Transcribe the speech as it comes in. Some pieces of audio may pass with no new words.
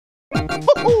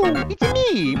It's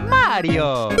me,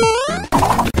 Mario!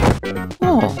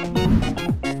 Oh.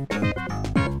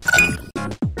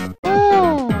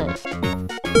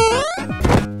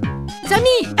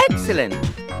 Sammy, excellent!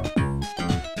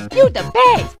 You're the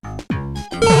best!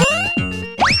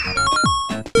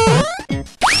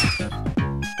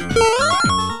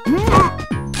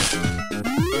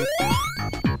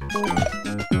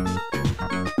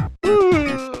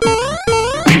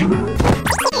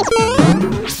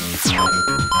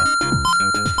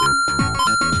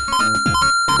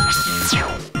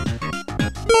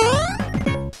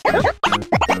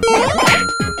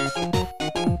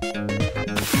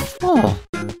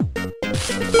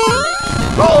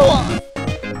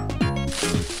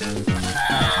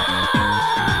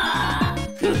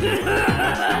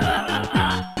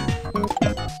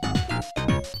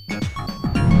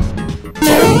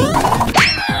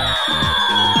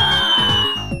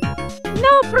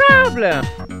 No problem!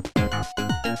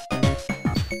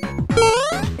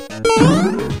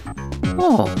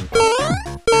 Oh.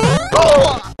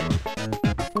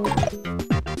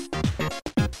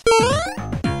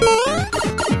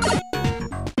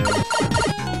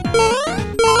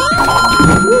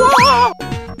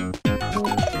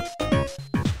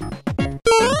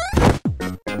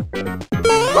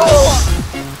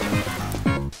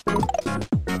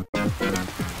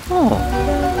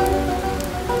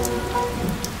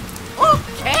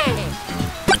 Okay!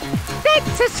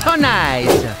 That's so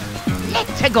nice!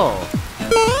 Let's go!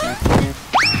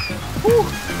 Ooh,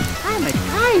 I'm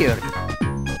tired!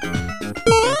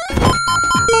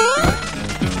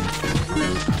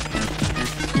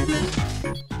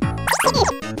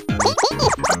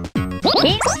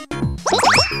 Okay!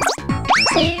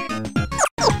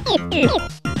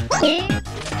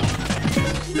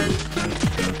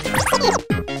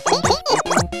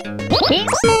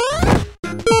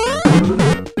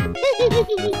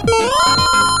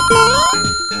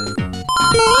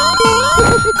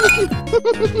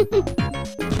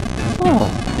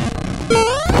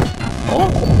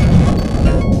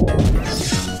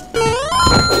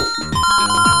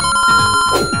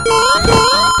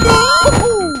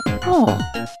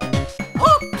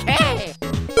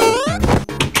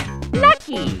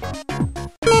 Lucky!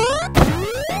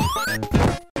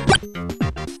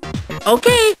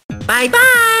 Okay,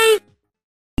 bye-bye!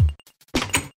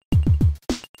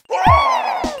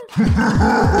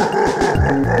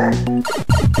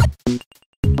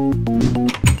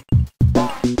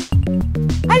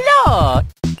 Hello!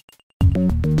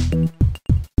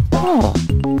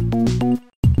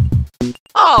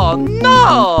 Oh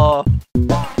no!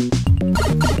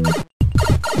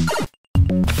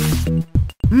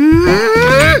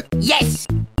 Yes!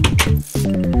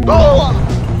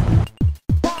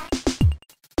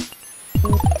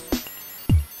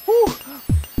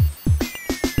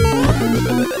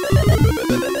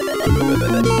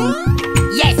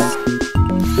 Yes!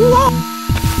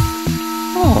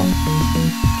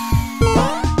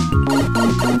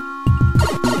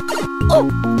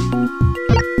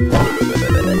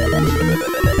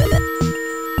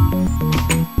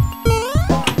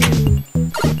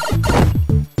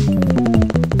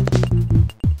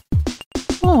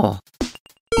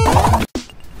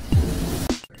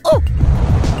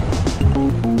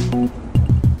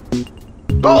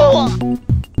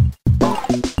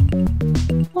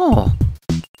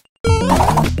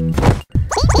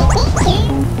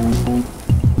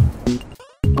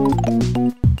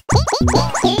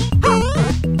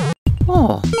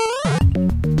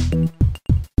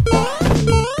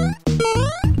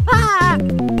 Ah,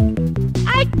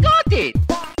 I got it!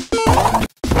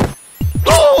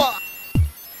 Ah!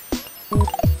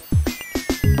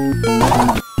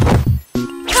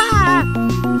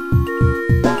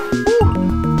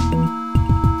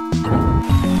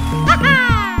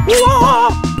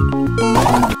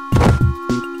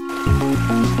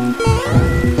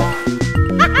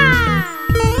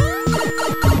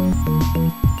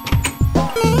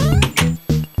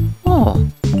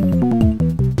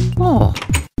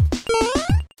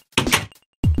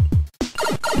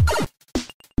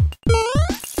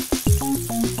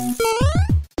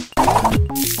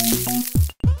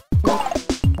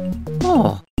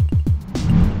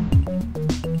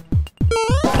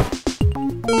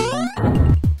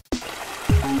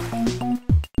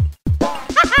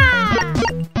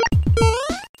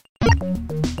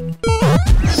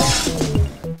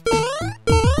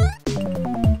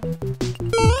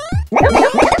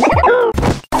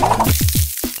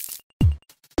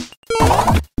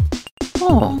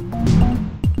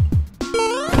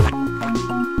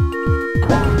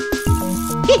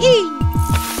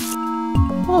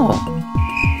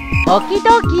 Okie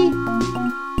dokie.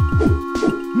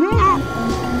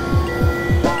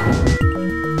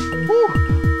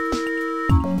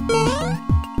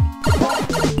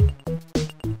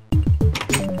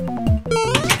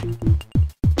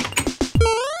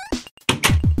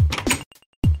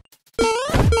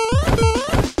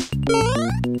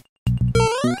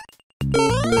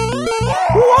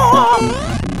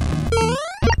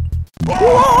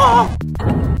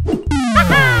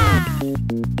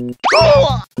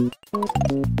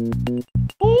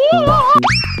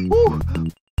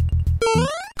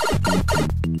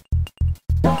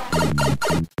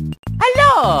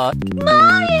 Hello!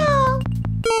 Mario!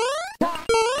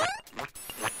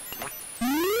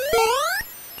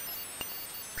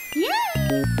 Yeah!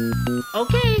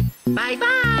 Okay,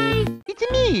 bye-bye! It's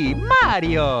me,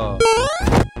 Mario.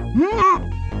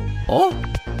 Oh?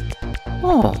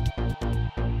 Oh.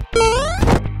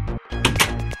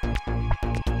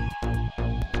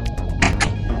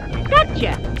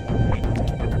 Gotcha.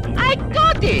 I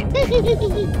got it.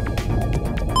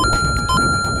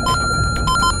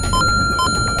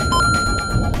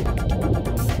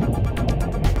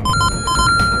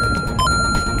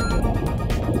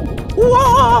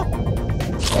 Whoa!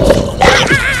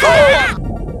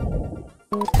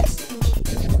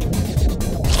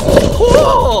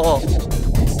 Whoa!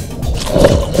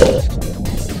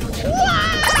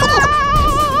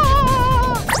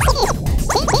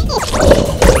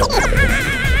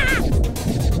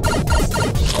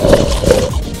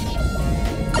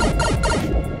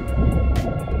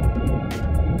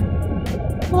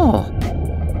 Oh.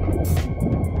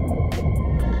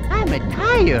 I'm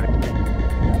tired.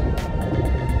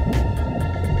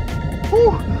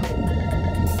 Ooh.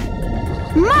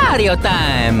 Mario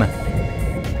time!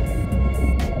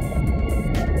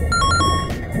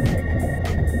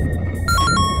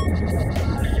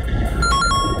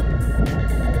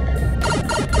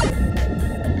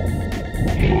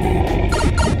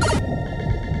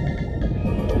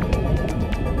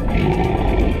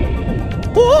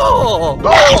 Whoa!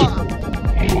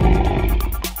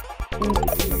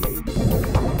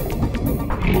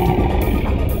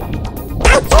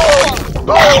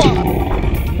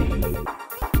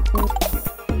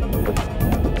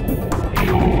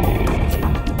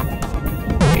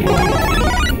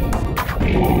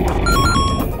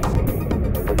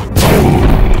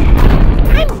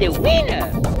 I'm the winner.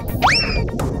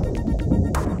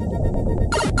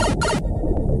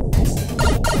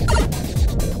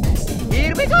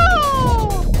 Here we go.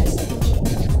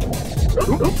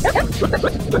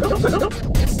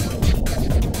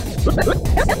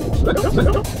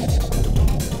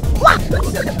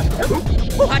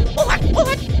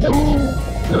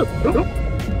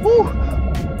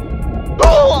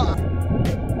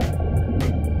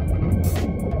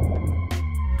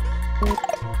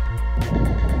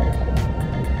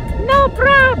 No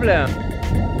problem.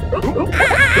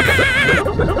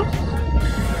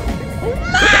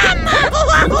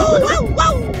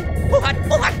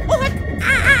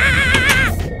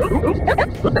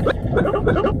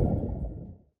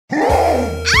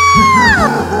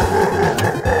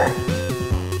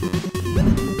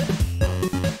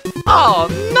 Oh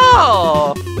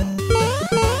no!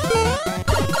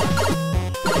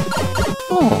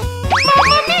 Oh.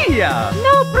 Mamma mia!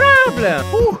 No problem.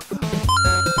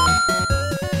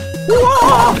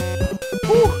 Whoa!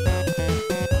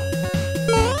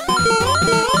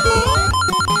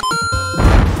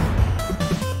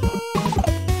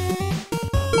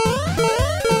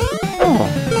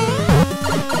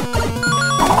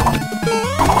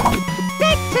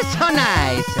 That's so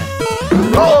nice.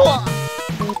 Oh.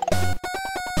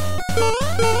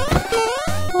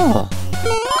 Oh.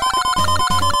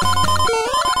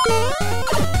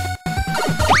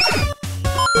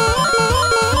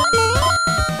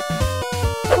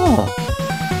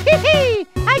 Hee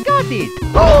I got it.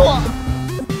 Oh.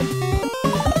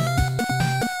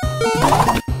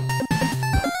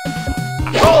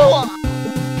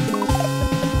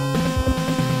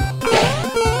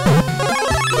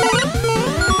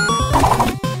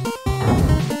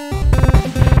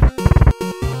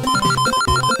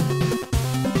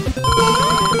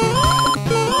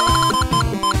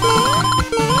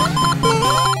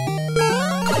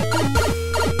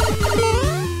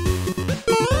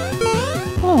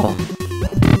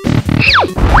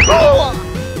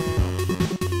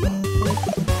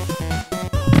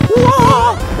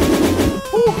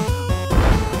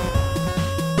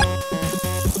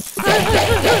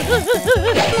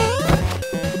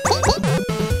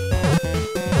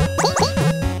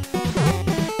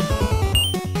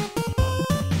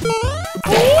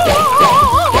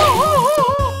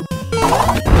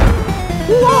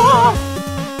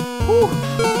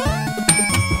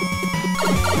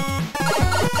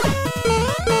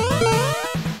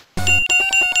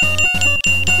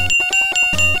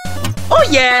 Oh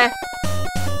yeah!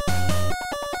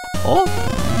 Oh.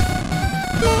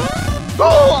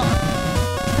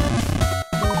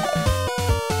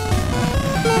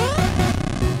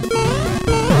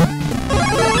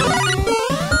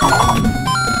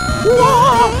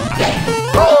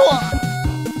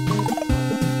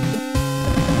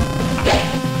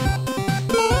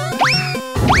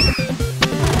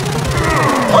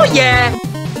 Oh yeah!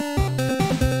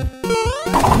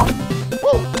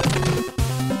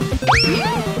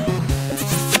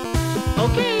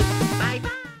 Okay,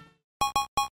 bye-bye.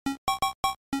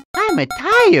 I'm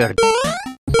tired.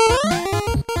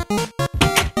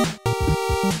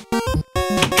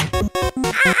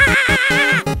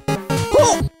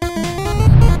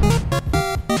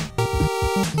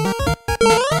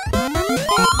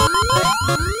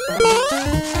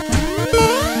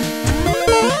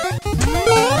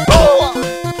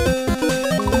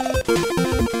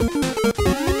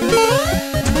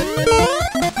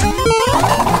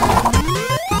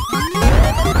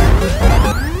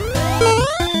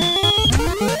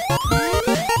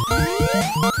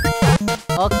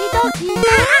 Okie dokie.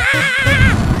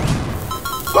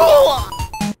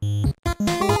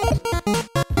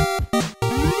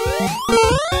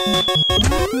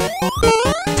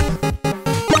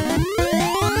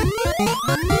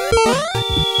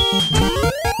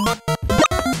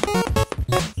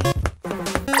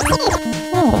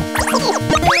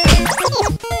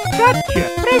 Gotcha.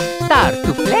 Press start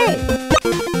to play.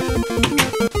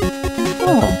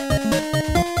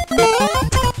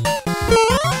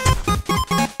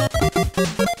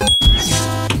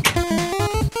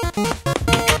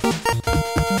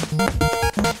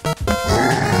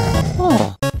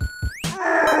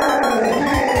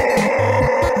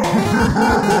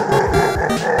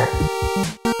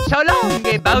 So long,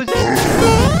 Bowser.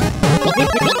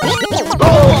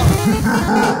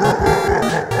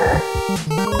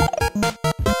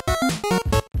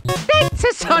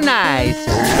 That's so nice.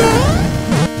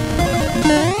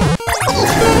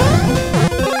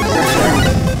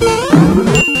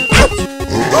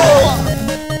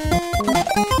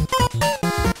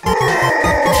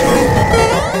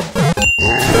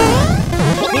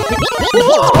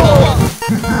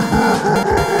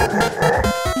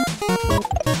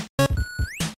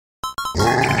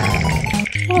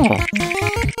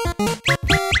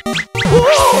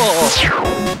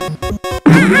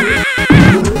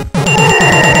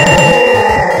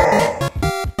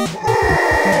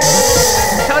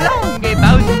 So long,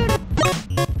 Bowser.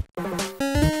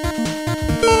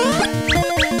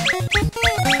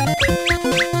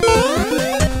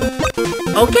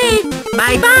 Okay,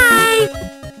 bye-bye.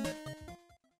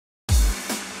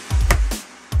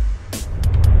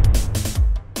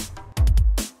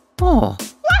 Oh.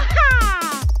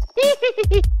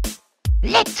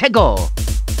 Let's go.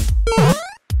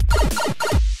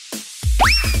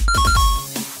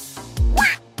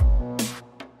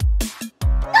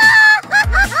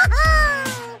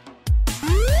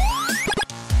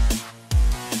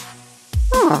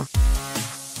 Oh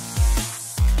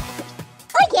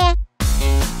yeah.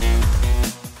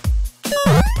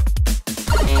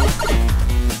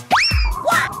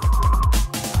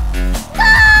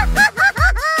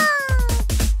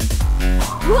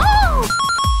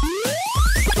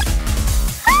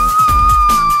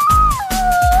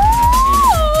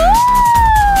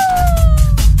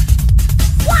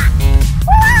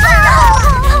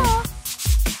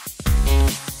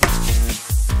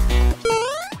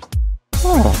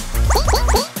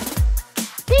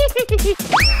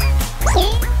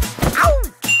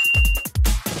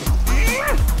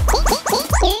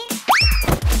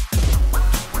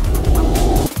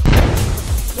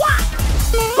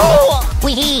 Whoa!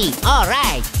 Wee-hee, all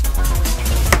right.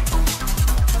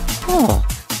 Wahoo!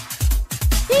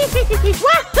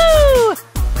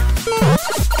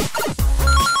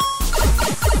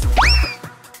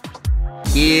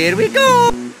 Here we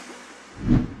go.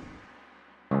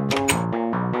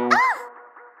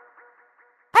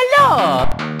 Hello.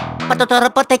 Patotoro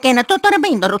pote na tutoro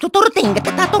bindoro tutoro tinga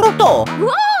tatoro to.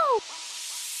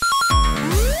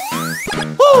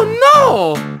 Oh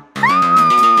no!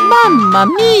 Mamma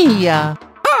mia!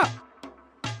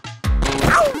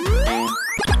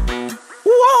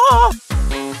 Whoa!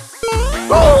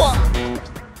 Wahoo!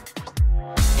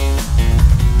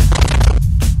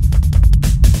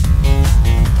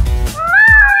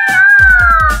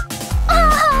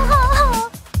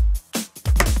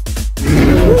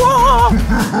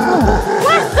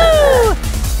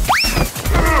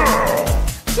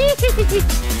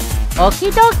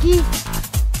 Okie dokie.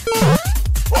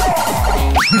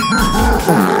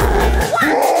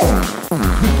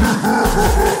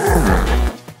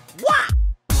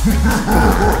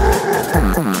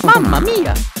 Mamma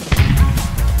mia!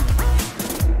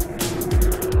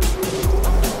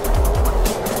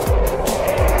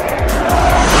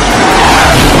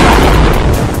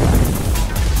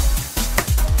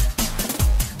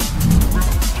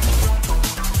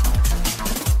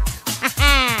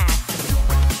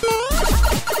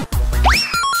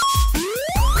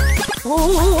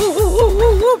 Oh.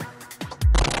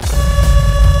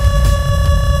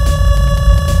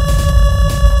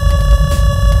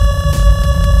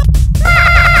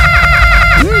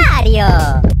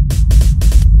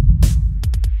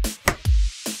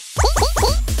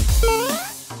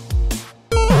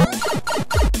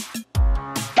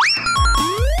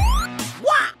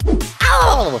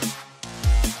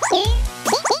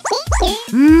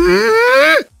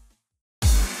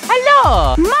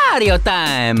 Mario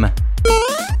time!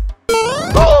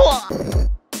 Oh!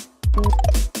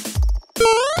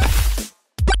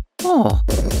 Oh!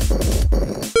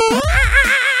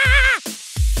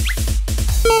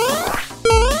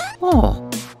 Oh!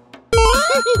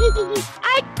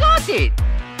 I got it!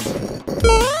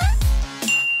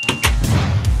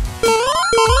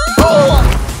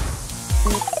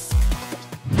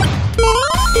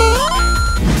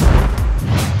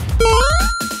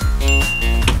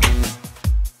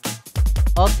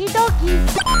 Okie dokie.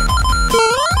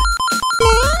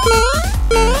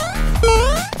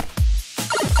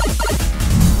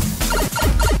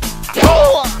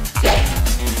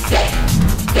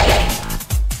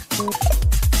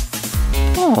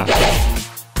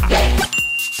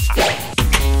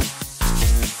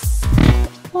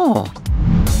 Oh!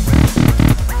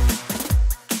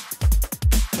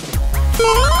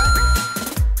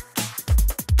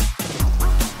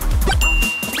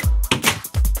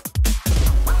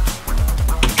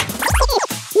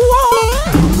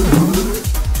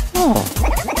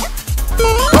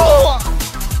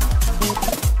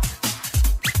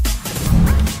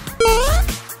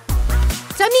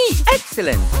 Sunny,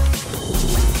 excellent.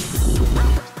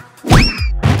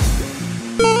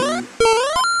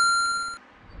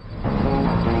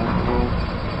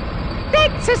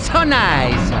 That's so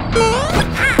nice.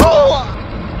 Oh!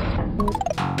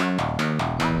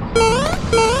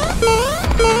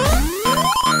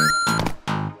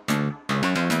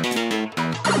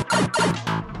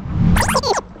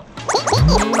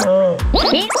 Oh!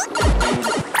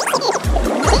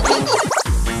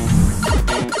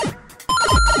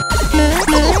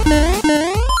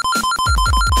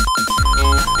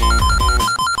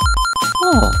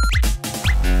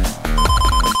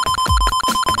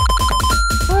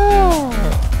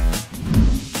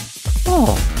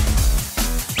 Oh!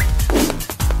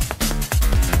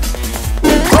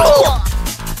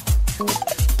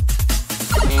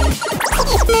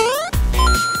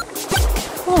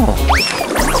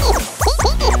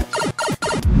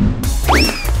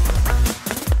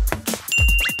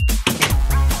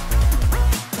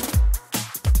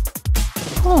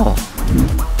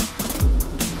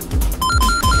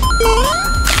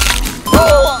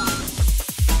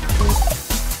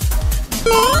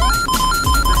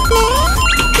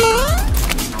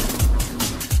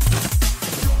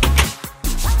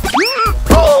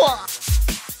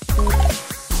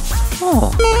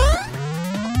 Oh!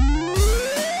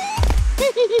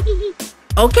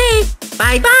 Okay,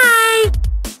 bye-bye!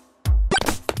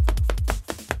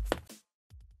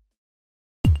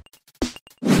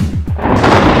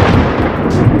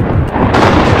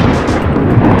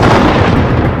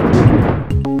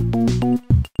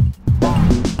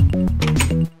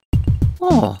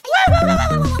 Oh!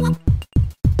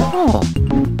 Oh!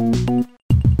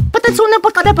 Patazzone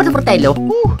porcata per il fratello!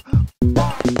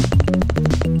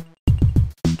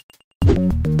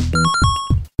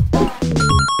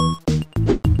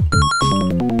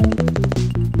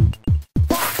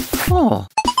 Oh!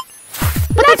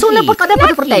 Patazzone porcata per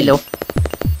il fratello!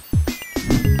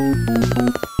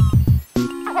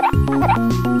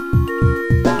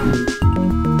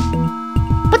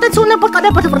 Patazzone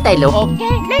porcata per il fratello!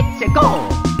 Okay, let's go.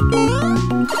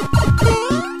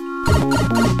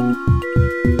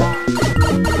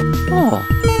 Oh!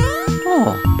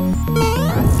 Oh!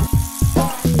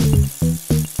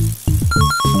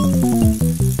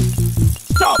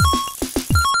 Stop.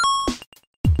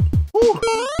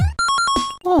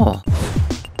 Oh!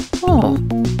 Oh!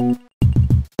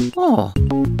 Oh!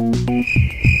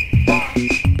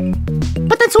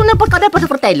 Patazzone porcata per il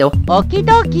fratello! Okie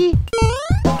dokie.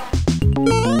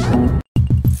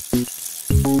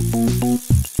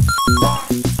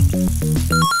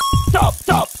 Stop,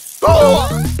 stop.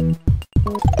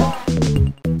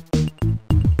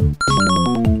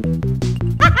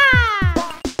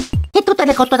 E tutte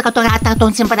le cotture catturate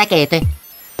sono sempre racchette.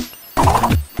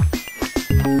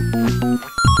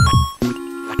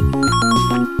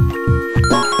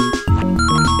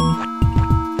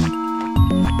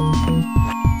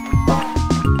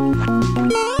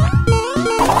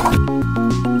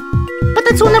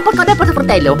 Patazzone porcata per il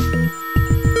fratello!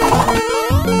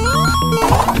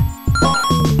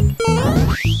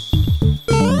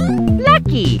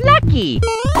 Lucky, lucky.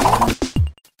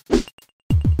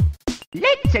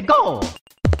 Let's go.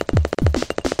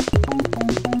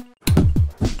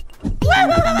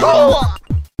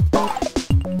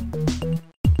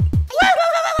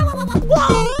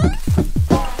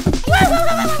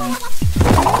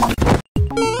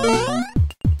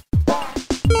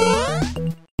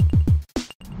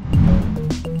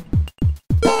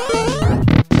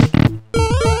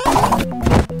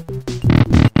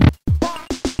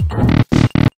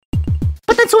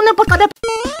 pada.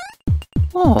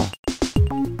 Oh.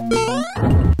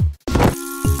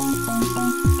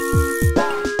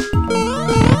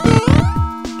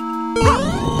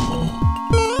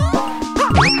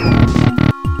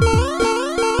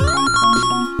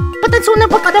 Patatsunan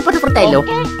po kada pada fratello.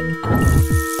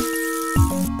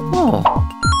 Oh.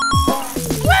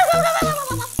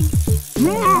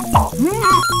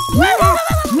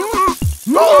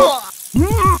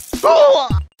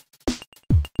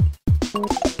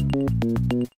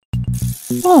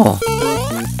 Oh.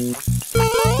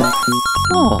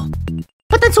 Oh.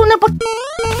 Patatsunan po.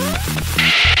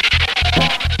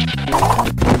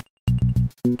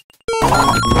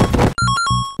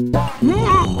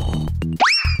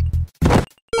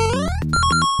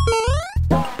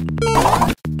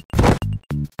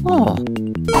 Oh.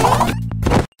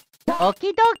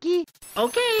 Okie dokie.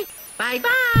 Okay,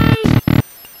 bye-bye.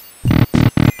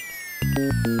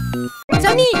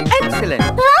 Sunny, excellent.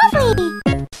 Lovely!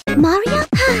 Mario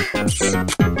Kart!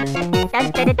 Dun,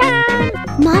 dun, dun, dun.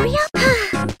 Mario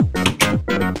Kart!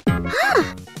 Ah!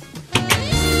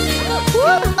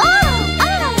 Oh!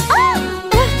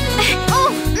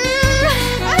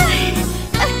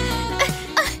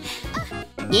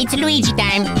 It's Luigi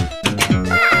time.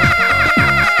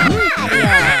 Mario!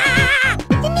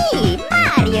 It's me,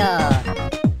 Mario!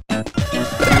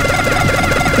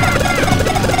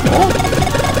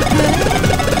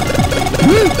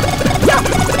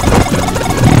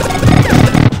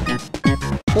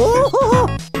 Oh,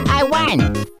 I won.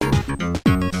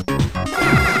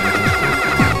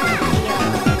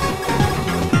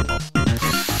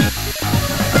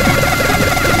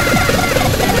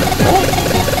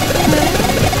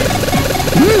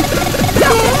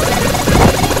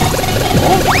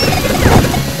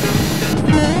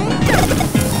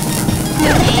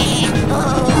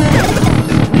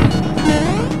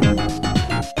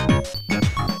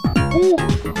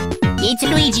 It's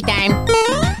Luigi time.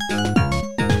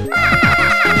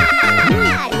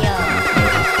 Mario!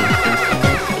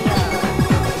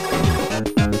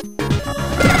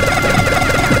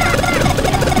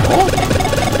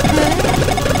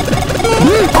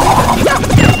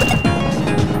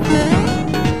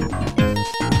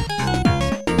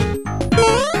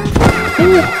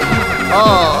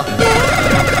 Oh.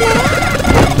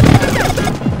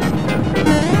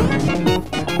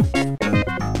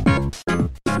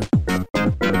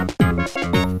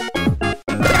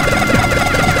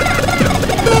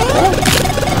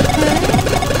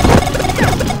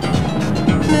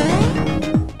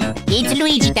 It's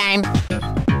Luigi time.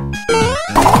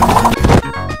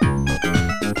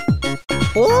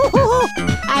 Oh,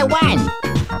 I won.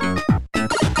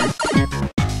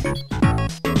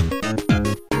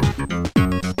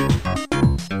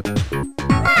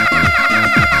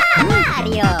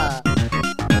 Mario!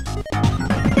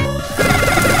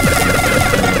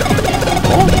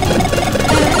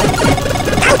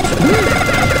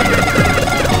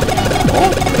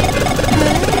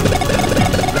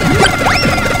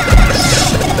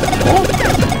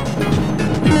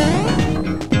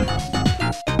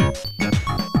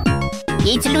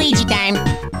 It's Luigi time.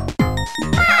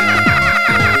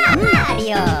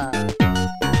 Mario!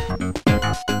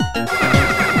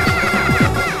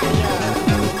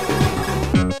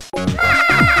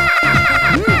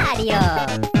 Mario!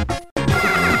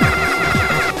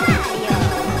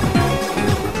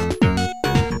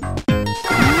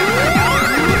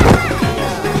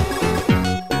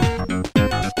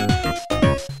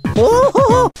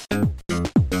 Oh,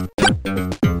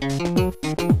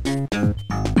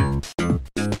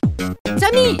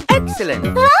 Sunny, excellent.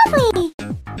 Lovely!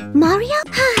 Mario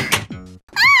Kart!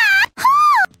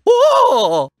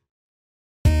 Oh.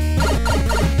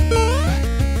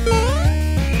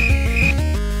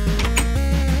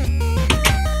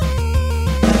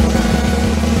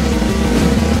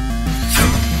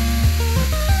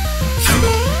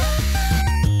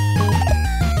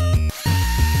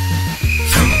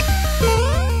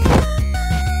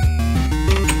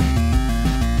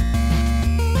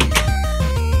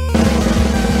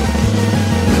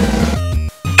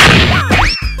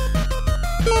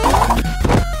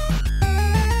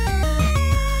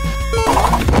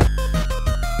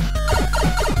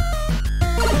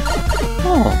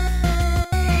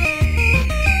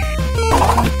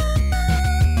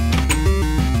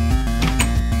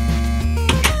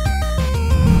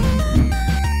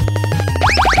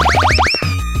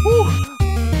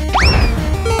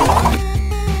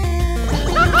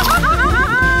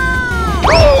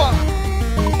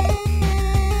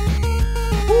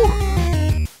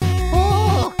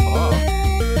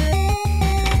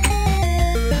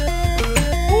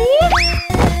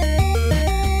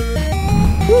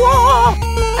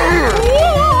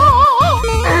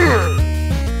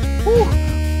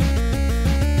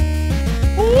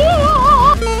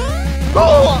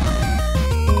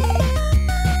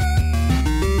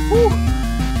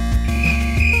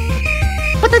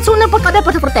 Nessuno può cadere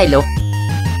per il fratello.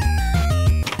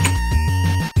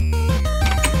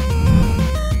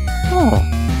 Oh.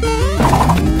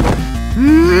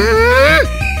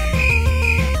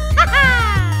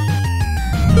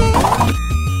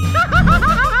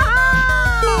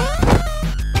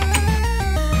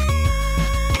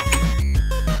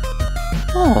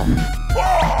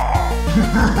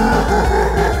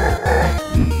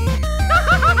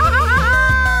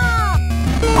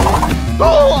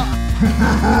 Oh.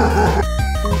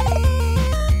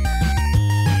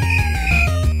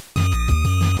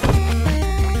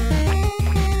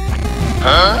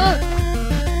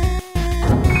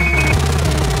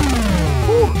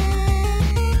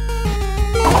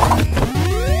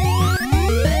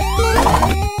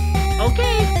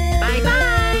 Okay,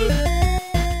 bye-bye.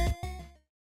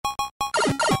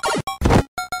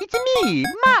 It's me,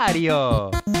 Mario!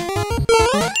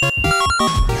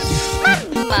 Let's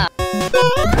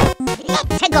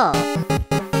go.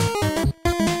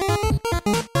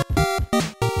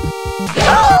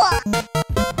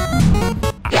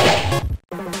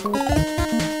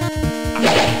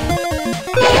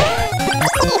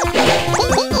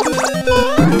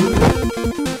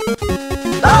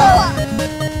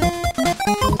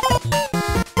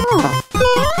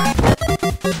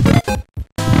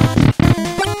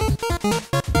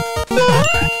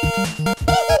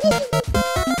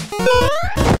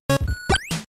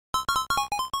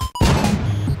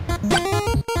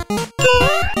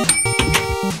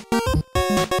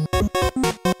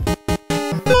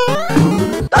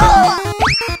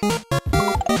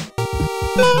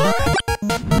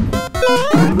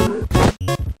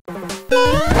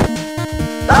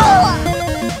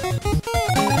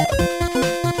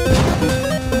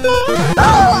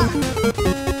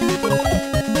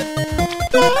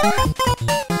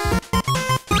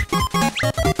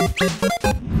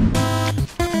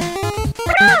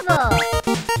 Bravo.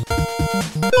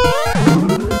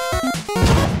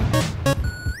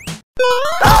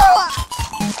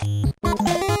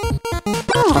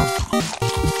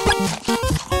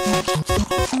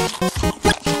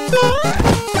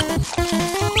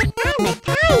 I'm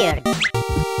tired.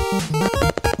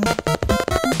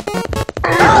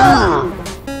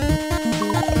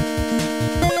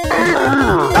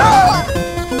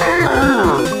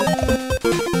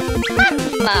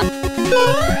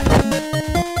 Mama.